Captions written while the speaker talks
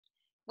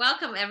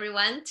Welcome,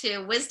 everyone, to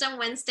Wisdom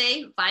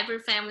Wednesday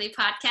Vibrant Family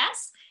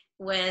Podcast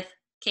with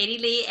Katie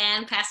Lee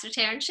and Pastor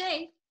Terrence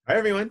Shea. Hi,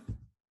 everyone.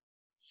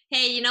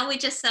 Hey, we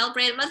just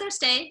celebrated Mother's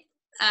Day.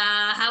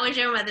 How was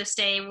your Mother's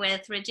Day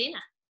with Regina?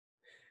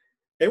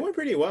 It went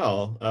pretty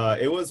well.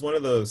 It was one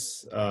of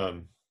those,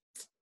 it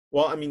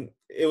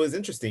was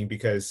interesting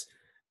because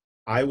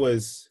I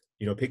was,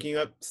 picking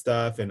up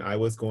stuff and I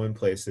was going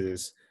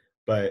places,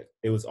 but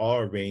it was all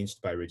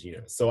arranged by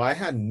Regina. So I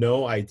had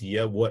no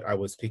idea what I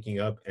was picking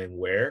up and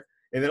where.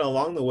 And then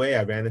along the way,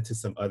 I ran into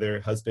some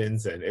other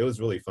husbands and it was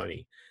really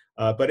funny.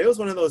 But it was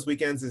one of those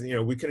weekends,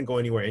 we couldn't go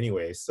anywhere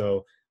anyway.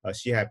 So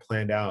she had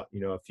planned out,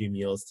 a few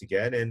meals to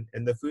get and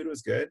the food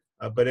was good.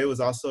 But it was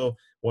also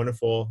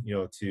wonderful,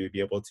 to be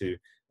able to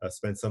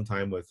spend some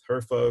time with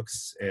her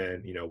folks.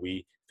 And,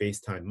 we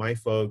FaceTime my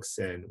folks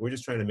and we're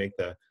just trying to make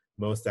the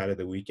most out of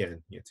the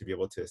weekend, to be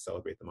able to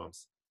celebrate the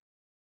moms.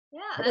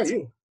 Yeah, How about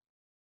you?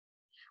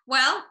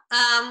 well.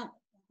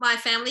 My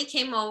family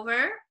came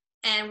over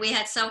and we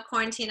had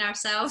self-quarantined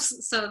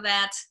ourselves so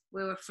that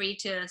we were free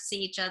to see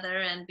each other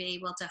and be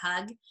able to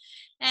hug.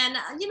 And,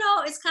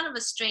 it's kind of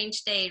a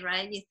strange day,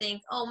 right? You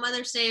think, oh,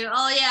 Mother's Day,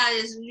 oh, yeah,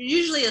 you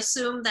usually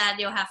assume that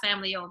you'll have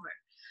family over.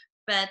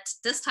 But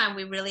this time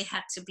we really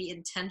had to be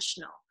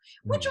intentional,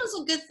 which Mm-hmm.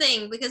 was a good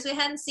thing because we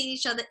hadn't seen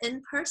each other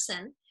in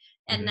person.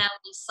 And Mm-hmm. now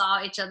we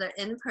saw each other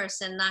in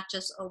person, not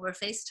just over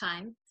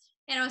FaceTime.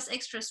 And it was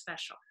extra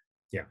special.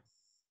 Yeah.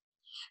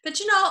 But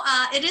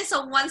it is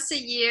a once a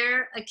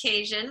year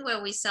occasion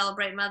where we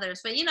celebrate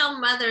mothers. But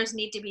mothers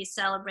need to be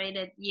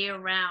celebrated year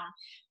round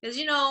because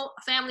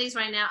families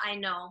right now. I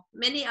know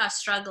many are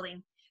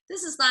struggling.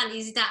 This is not an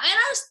easy time.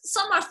 And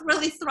some are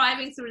really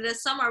thriving through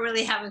this. Some are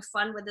really having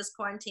fun with this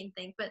quarantine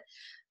thing. But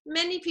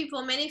many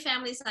people, many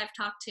families I've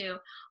talked to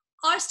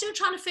are still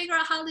trying to figure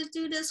out how to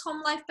do this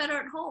home life better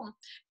at home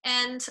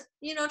and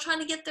trying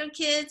to get their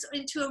kids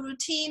into a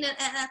routine and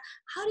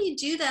how do you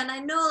do that? And I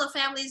know the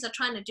families are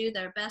trying to do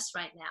their best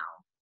right now.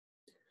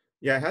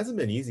 Yeah, it hasn't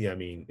been easy. I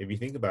mean, if you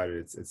think about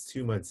it, it's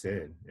 2 months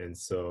in, and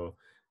so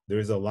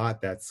there's a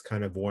lot that's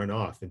kind of worn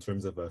off in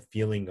terms of a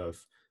feeling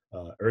of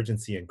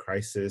urgency and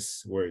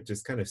crisis. We're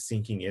just kind of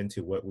sinking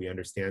into what we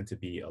understand to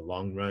be a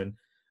long run.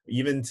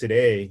 Even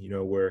today,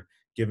 we're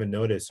given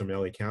notice from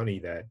LA County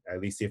that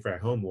at least Safer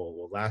at Home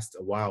will last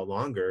a while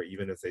longer,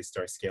 even as they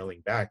start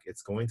scaling back.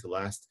 It's going to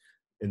last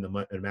in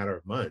a matter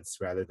of months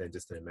rather than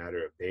just in a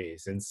matter of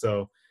days, and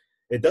so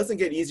it doesn't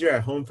get easier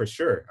at home for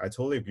sure. I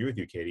totally agree with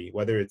you, Katie.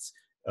 Whether it's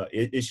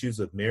issues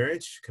with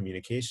marriage,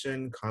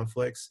 communication,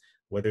 conflicts,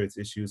 whether it's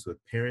issues with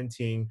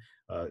parenting,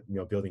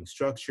 building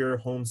structure,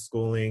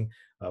 homeschooling,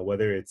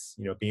 whether it's,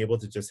 being able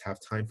to just have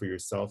time for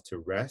yourself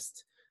to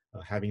rest,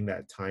 having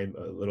that time,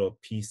 a little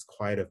peace,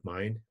 quiet of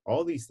mind.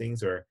 All these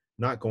things are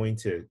not going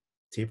to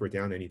taper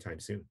down anytime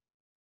soon.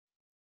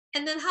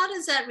 And then how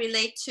does that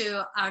relate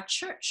to our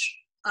church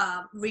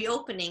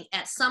reopening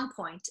at some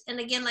point? And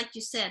again, like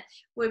you said,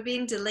 we're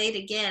being delayed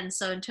again.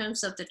 So in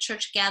terms of the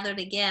church gathered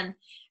again,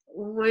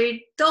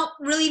 we don't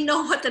really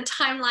know what the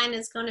timeline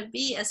is going to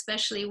be,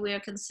 especially we're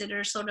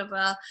considered sort of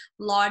a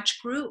large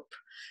group.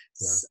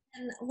 Yeah.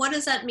 And what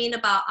does that mean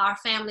about our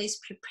families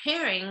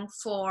preparing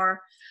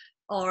for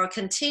or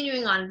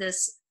continuing on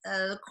this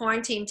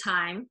quarantine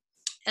time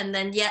and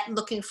then yet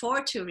looking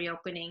forward to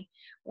reopening?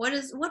 What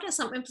are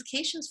some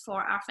implications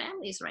for our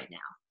families right now?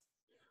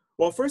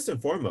 Well, first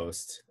and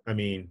foremost, I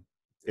mean,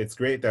 it's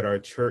great that our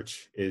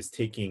church is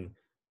taking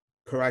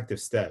proactive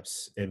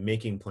steps and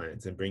making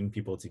plans and bringing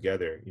people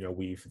together.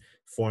 We've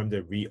formed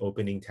a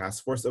reopening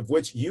task force of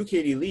which you,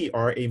 Katie Lee,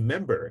 are a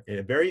member and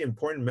a very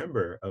important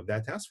member of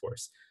that task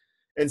force.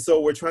 And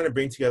so we're trying to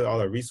bring together all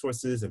our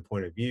resources and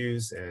point of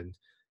views and,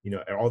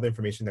 all the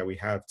information that we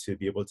have to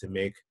be able to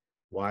make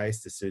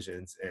wise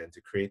decisions and to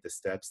create the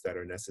steps that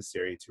are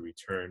necessary to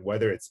return,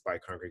 whether it's by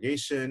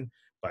congregation,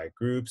 by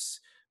groups,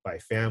 by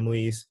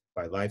families,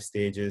 by life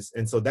stages.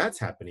 And so that's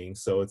happening.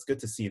 So it's good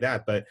to see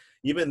that. But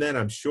even then,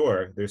 I'm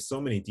sure there's so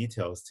many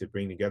details to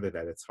bring together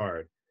that it's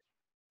hard.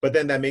 But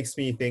then that makes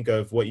me think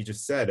of what you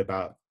just said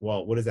about,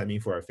 well, what does that mean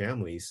for our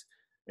families?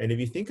 And if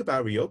you think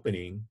about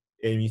reopening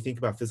and you think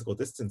about physical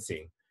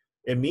distancing,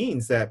 it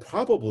means that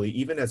probably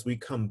even as we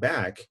come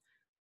back,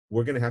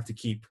 we're going to have to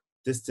keep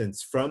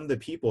distance from the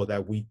people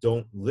that we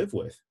don't live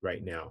with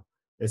right now.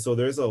 And so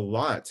there's a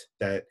lot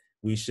that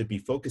we should be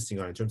focusing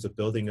on in terms of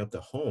building up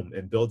the home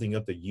and building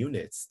up the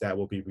units that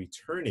will be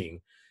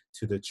returning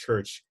to the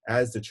church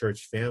as the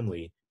church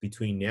family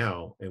between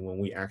now and when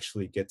we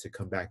actually get to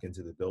come back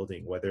into the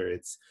building, whether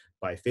it's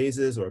by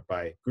phases or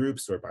by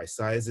groups or by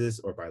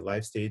sizes or by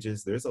life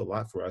stages. There's a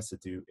lot for us to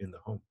do in the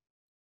home.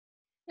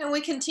 And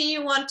we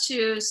continue want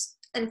to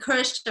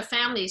encourage the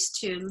families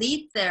to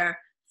lead their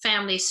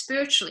families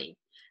spiritually.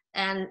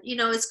 And,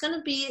 it's going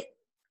to be,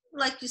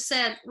 like you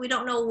said, we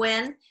don't know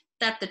when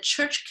that the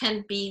church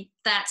can be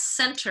that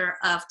center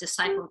of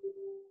disciple.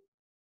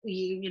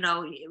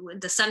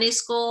 The Sunday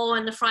school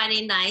and the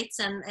Friday nights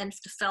and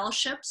the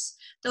fellowships,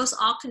 those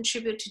all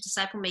contribute to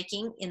disciple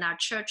making in our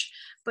church.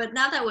 But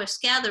now that we're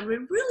scattered,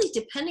 we're really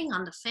depending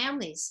on the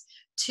families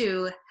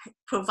to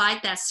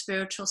provide that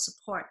spiritual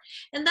support.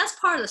 And that's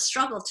part of the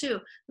struggle too.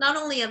 Not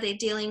only are they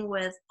dealing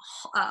with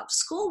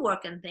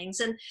schoolwork and things,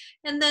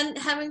 and then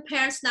having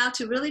parents now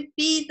to really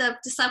be the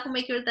disciple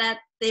maker that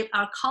they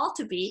are called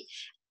to be.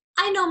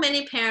 I know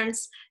many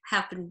parents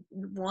have been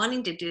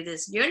wanting to do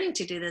this, yearning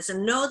to do this,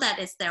 and know that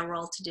it's their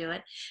role to do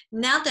it.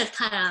 Now they're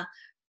kind of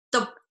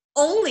the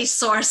only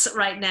source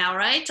right now,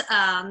 right?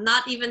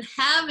 Not even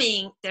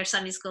having their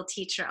Sunday school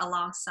teacher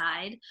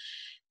alongside.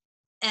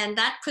 And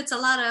that puts a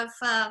lot of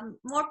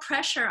more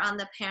pressure on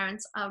the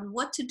parents on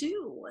what to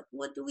do.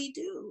 What do we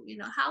do?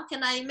 How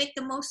can I make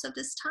the most of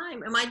this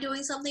time? Am I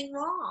doing something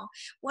wrong?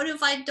 What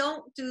if I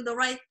don't do the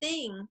right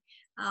thing?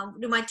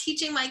 Am I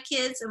teaching my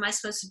kids? Am I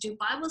supposed to do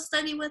Bible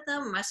study with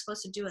them? Am I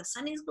supposed to do a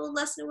Sunday school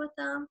lesson with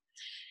them?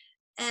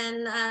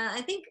 And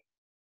I think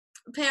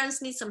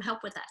parents need some help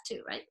with that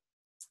too, right?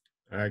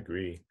 I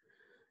agree.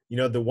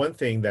 The one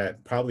thing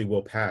that probably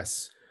will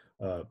pass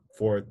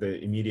for the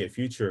immediate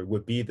future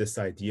would be this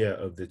idea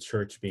of the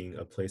church being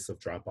a place of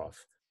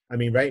drop-off. I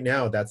mean, right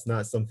now, that's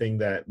not something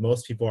that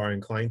most people are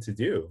inclined to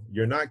do.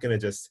 You're not going to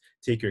just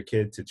take your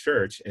kid to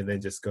church and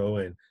then just go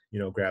and,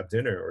 grab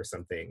dinner or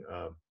something.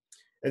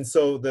 And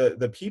so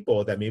the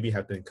people that maybe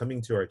have been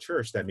coming to our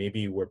church that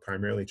maybe were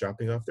primarily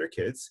dropping off their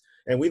kids,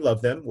 and we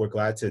love them, we're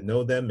glad to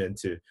know them and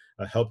to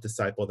help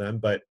disciple them.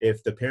 But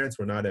if the parents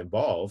were not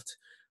involved,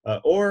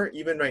 or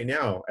even right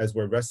now, as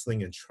we're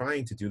wrestling and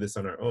trying to do this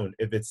on our own,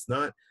 if it's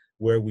not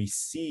where we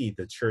see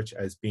the church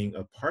as being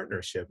a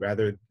partnership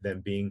rather than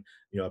being,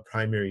 a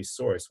primary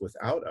source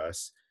without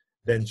us,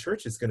 then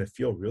church is going to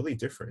feel really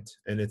different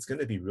and it's going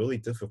to be really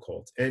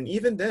difficult. And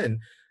even then,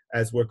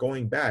 as we're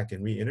going back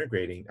and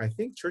reintegrating, I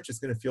think church is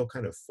going to feel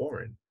kind of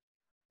foreign.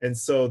 And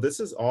so this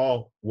is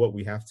all what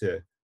we have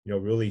to,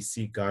 really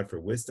seek God for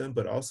wisdom,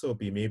 but also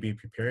be maybe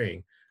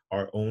preparing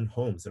our own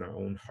homes and our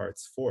own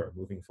hearts for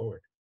moving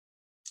forward.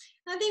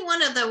 I think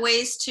one of the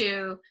ways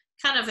to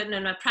kind of in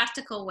a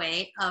practical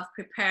way of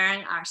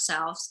preparing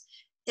ourselves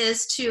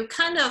is to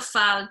kind of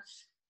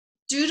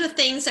do the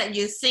things that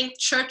you think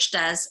church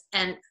does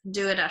and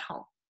do it at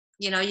home.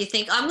 You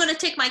think, I'm going to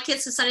take my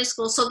kids to Sunday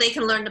school so they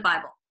can learn the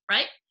Bible,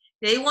 right?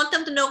 They want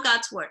them to know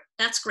God's word.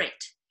 That's great.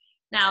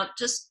 Now,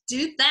 just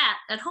do that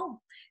at home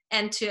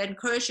and to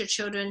encourage your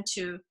children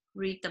to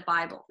read the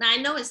Bible. Now, I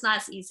know it's not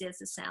as easy as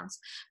it sounds,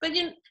 but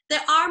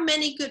there are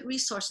many good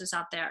resources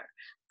out there.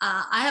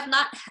 I have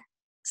not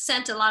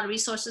sent a lot of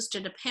resources to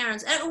the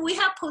parents, and we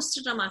have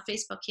posted them on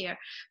Facebook here,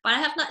 but I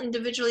have not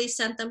individually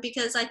sent them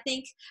because I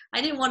think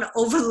I didn't want to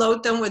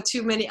overload them with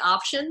too many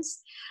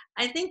options.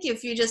 I think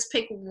if you just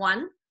pick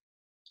one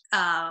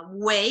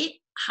way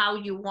how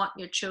you want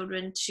your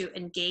children to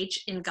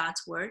engage in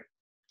God's word.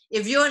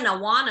 If you're an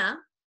Awana,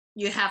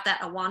 you have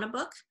that Awana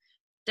book,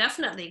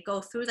 definitely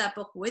go through that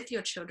book with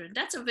your children.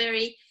 That's a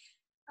very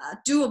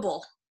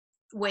doable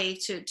way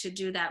to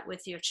do that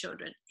with your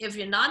children. If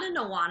you're not an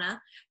Awana,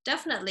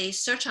 definitely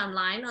search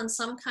online on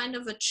some kind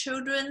of a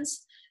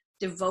children's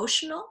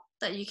devotional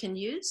that you can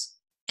use,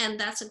 and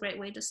that's a great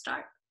way to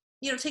start.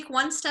 Take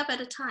one step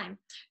at a time.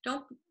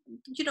 You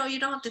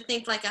don't have to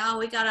think like, oh,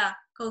 we gotta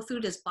go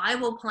through this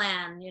Bible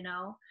plan,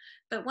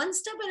 but one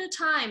step at a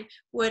time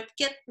would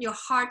get your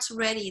hearts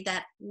ready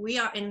that we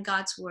are in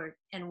God's word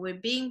and we're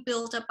being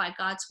built up by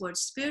God's word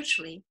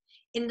spiritually,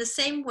 in the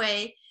same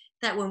way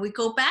that when we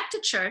go back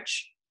to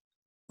church,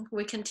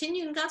 we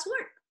continue in God's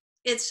word.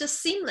 It's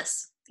just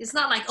seamless. It's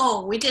not like,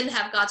 oh, we didn't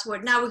have God's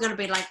word, now we're going to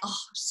be like, oh,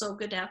 so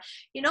good to have.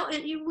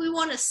 We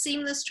want a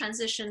seamless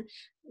transition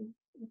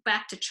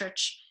back to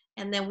church,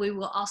 and then we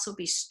will also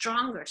be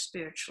stronger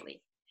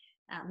spiritually,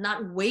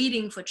 not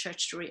waiting for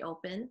church to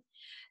reopen,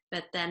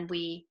 but then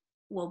we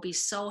will be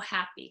so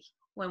happy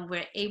when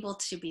we're able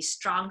to be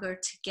stronger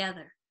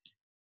together.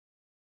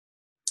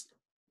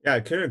 Yeah, I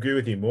couldn't agree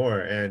with you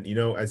more. And,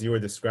 as you were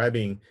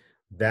describing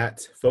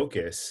that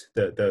focus,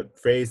 the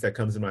phrase that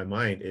comes in my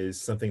mind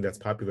is something that's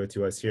popular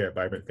to us here at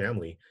Vibrant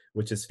Family,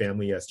 which is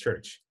family as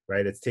church,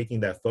 right? It's taking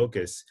that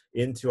focus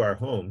into our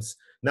homes.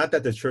 Not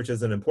that the church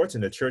isn't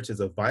important, the church is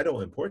of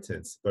vital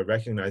importance, but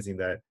recognizing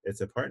that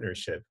it's a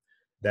partnership,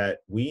 that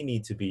we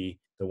need to be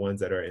the ones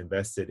that are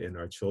invested in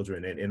our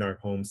children and in our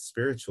homes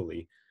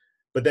spiritually.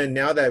 But then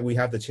now that we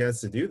have the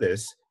chance to do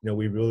this,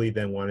 we really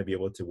then want to be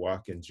able to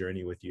walk and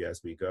journey with you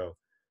as we go.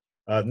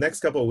 Next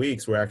couple of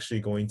weeks, we're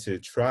actually going to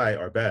try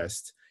our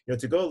best,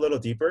 to go a little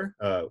deeper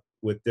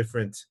with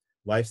different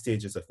life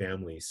stages of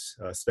families,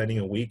 spending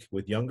a week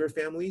with younger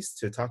families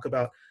to talk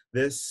about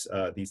these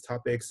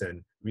topics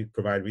and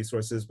provide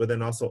resources, but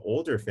then also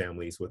older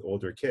families with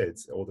older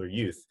kids, older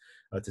youth,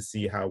 to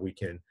see how we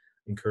can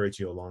encourage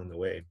you along the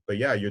way. But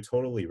yeah, you're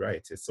totally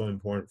right. It's so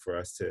important for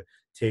us to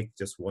take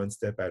just one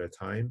step at a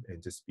time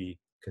and just be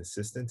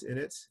consistent in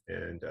it,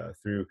 and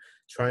through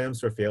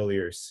triumphs or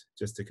failures,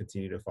 just to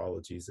continue to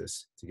follow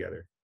Jesus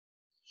together.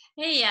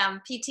 Hey,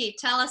 PT,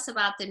 tell us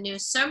about the new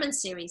sermon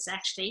series,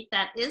 actually,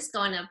 that is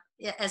going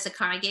to, as a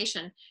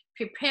congregation,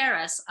 prepare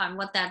us on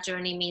what that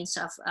journey means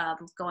of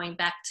going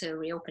back to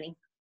reopening.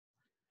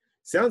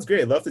 Sounds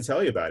great. I'd love to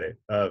tell you about it.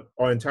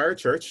 Our entire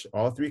church,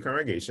 all three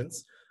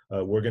congregations,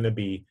 we're going to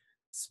be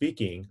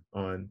speaking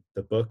on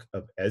the book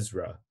of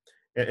Ezra.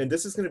 And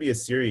this is going to be a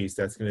series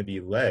that's going to be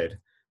led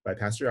by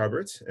Pastor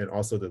Albert and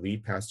also the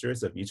lead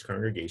pastors of each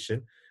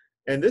congregation.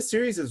 And this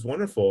series is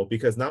wonderful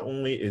because not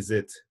only is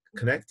it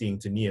connecting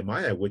to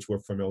Nehemiah, which we're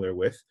familiar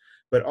with,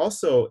 but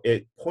also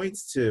it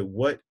points to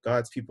what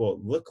God's people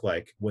look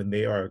like when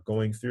they are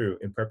going through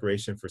in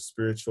preparation for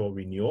spiritual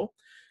renewal,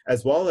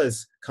 as well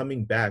as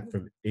coming back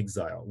from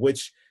exile,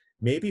 which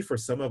maybe for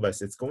some of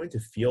us, it's going to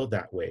feel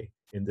that way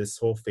in this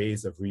whole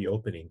phase of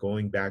reopening,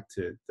 going back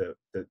to the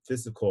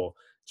physical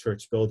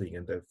church building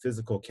and the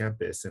physical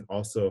campus and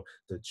also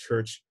the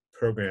church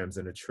programs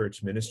and the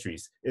church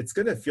ministries. It's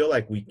going to feel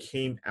like we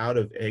came out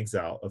of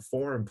exile, a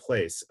foreign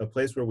place, a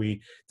place where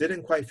we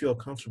didn't quite feel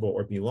comfortable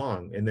or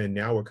belong. And then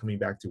now we're coming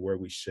back to where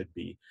we should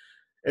be.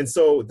 And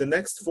so the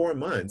next 4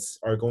 months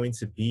are going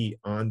to be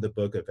on the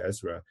book of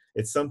Ezra.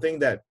 It's something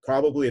that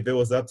probably if it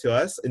was up to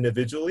us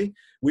individually,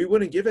 we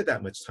wouldn't give it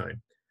that much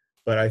time.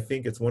 But I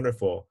think it's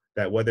wonderful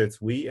that whether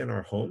it's we in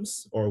our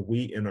homes or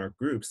we in our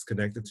groups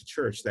connected to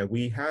church, that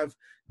we have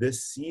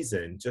this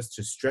season just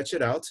to stretch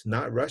it out,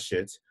 not rush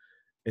it,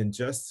 and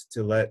just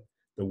to let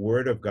the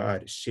word of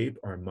God shape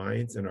our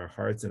minds and our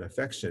hearts and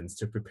affections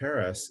to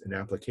prepare us in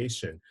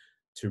application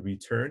to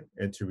return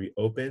and to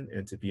reopen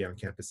and to be on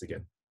campus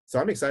again. So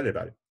I'm excited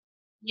about it.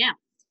 Yeah.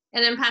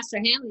 And then Pastor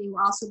Hanley will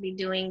also be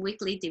doing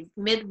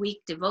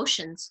midweek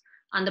devotions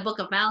on the book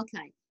of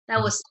Malachi.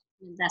 That was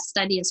that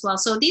study as well.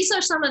 So these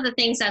are some of the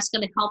things that's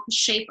going to help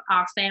shape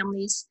our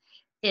families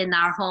in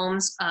our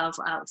homes of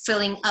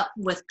filling up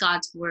with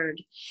God's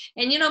word.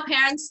 And,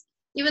 parents,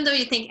 even though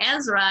you think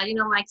Ezra,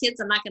 my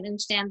kids are not going to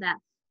understand that.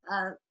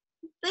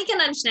 They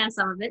can understand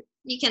some of it.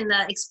 You can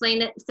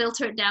explain it,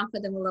 filter it down for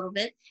them a little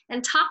bit,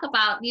 and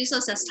use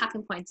those as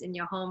talking points in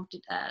your home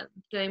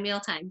during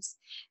meal times.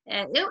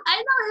 I know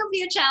it'll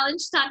be a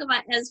challenge to talk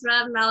about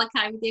Ezra and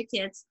Malachi with your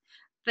kids,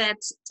 but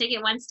take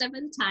it one step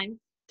at a time.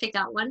 Pick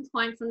out one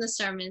point from the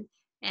sermon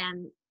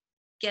and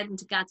get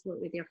into God's word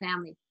with your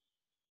family.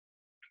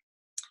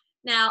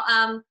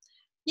 Now,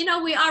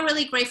 we are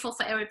really grateful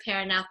for every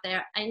parent out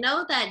there. I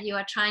know that you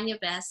are trying your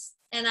best,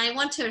 and I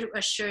want to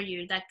assure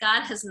you that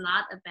God has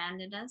not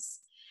abandoned us.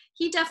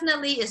 He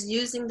definitely is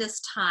using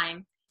this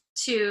time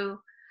to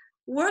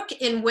work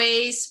in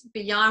ways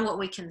beyond what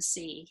we can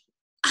see.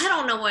 I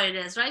don't know what it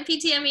is, right,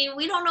 PT? I mean,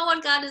 we don't know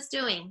what God is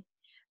doing,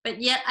 but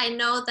yet I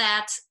know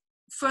that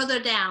further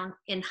down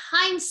in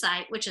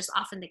hindsight, which is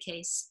often the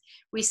case,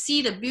 we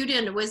see the beauty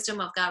and the wisdom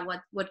of God,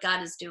 what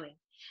God is doing.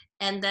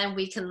 And then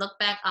we can look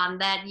back on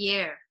that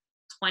year,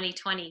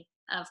 2020,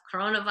 of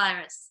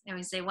coronavirus, and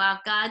we say, wow,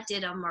 God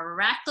did a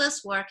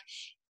miraculous work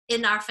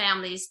in our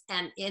families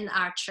and in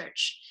our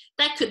church.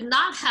 That could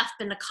not have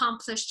been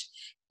accomplished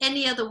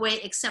any other way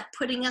except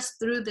putting us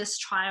through this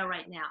trial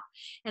right now.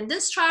 And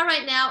this trial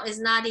right now is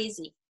not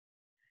easy,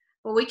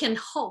 but we can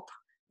hope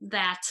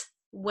that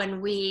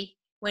when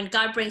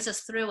God brings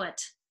us through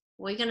it,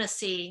 we're going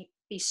to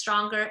be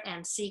stronger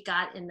and see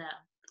God in a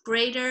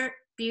greater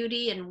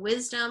beauty and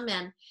wisdom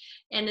and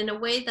in a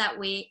way that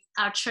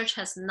our church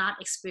has not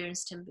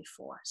experienced him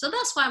before. So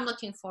that's why I'm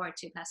looking forward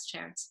to, Pastor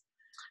Terrence.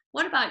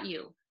 What about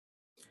you?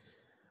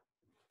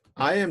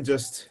 I am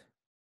just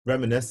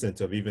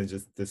reminiscent of even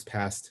just this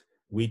past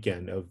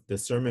weekend of the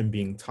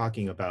sermon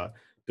talking about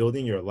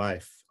building your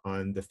life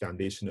on the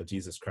foundation of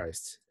Jesus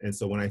Christ. And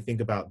so when I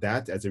think about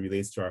that as it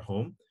relates to our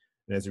home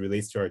and as it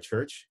relates to our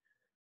church,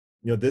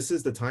 this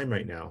is the time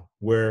right now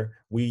where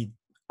we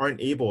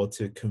aren't able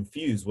to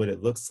confuse what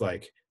it looks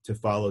like to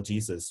follow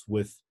Jesus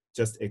with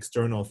just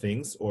external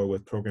things or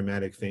with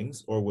programmatic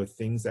things or with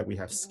things that we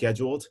have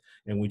scheduled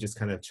and we just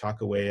kind of chalk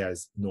away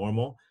as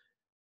normal.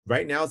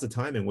 Right now is the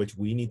time in which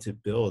we need to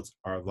build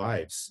our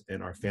lives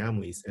and our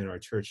families and our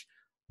church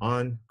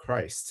on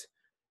Christ.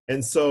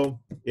 And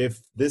so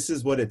if this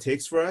is what it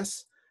takes for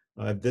us,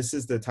 if this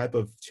is the type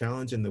of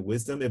challenge and the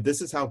wisdom, if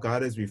this is how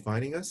God is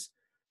refining us,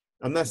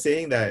 I'm not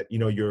saying that,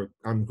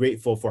 I'm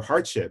grateful for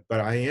hardship,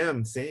 but I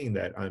am saying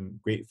that I'm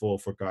grateful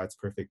for God's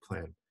perfect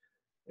plan.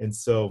 And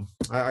so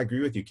I agree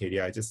with you, Katie.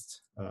 I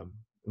just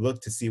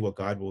look to see what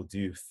God will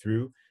do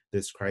through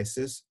this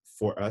crisis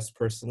for us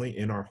personally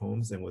in our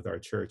homes and with our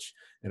church.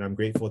 And I'm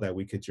grateful that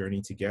we could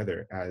journey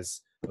together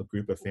as a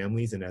group of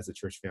families and as a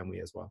church family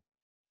as well.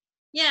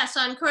 Yeah,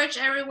 so I encourage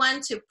everyone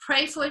to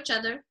pray for each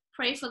other,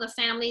 pray for the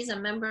families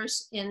and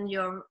members in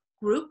your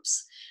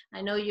groups.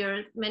 I know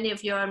many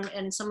of you are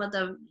in some of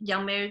the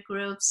young married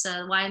groups,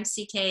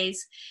 YMCKs,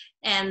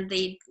 and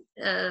the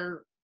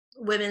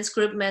women's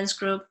group, men's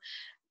group.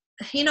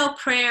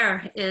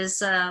 Prayer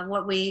is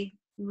what we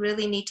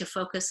really need to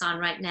focus on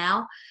right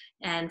now,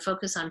 and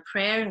focus on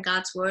prayer and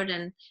God's word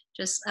and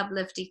just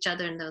uplift each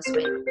other in those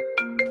ways.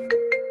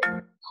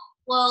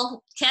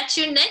 We'll catch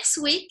you next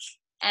week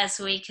as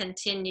we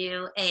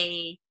continue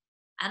as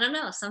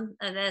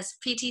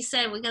PT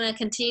said, we're going to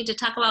continue to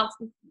talk about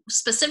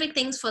specific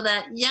things for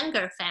the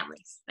younger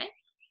families, right?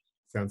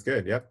 Sounds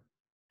good. Yep.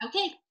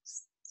 Okay.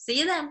 See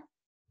you then.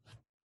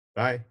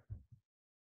 Bye.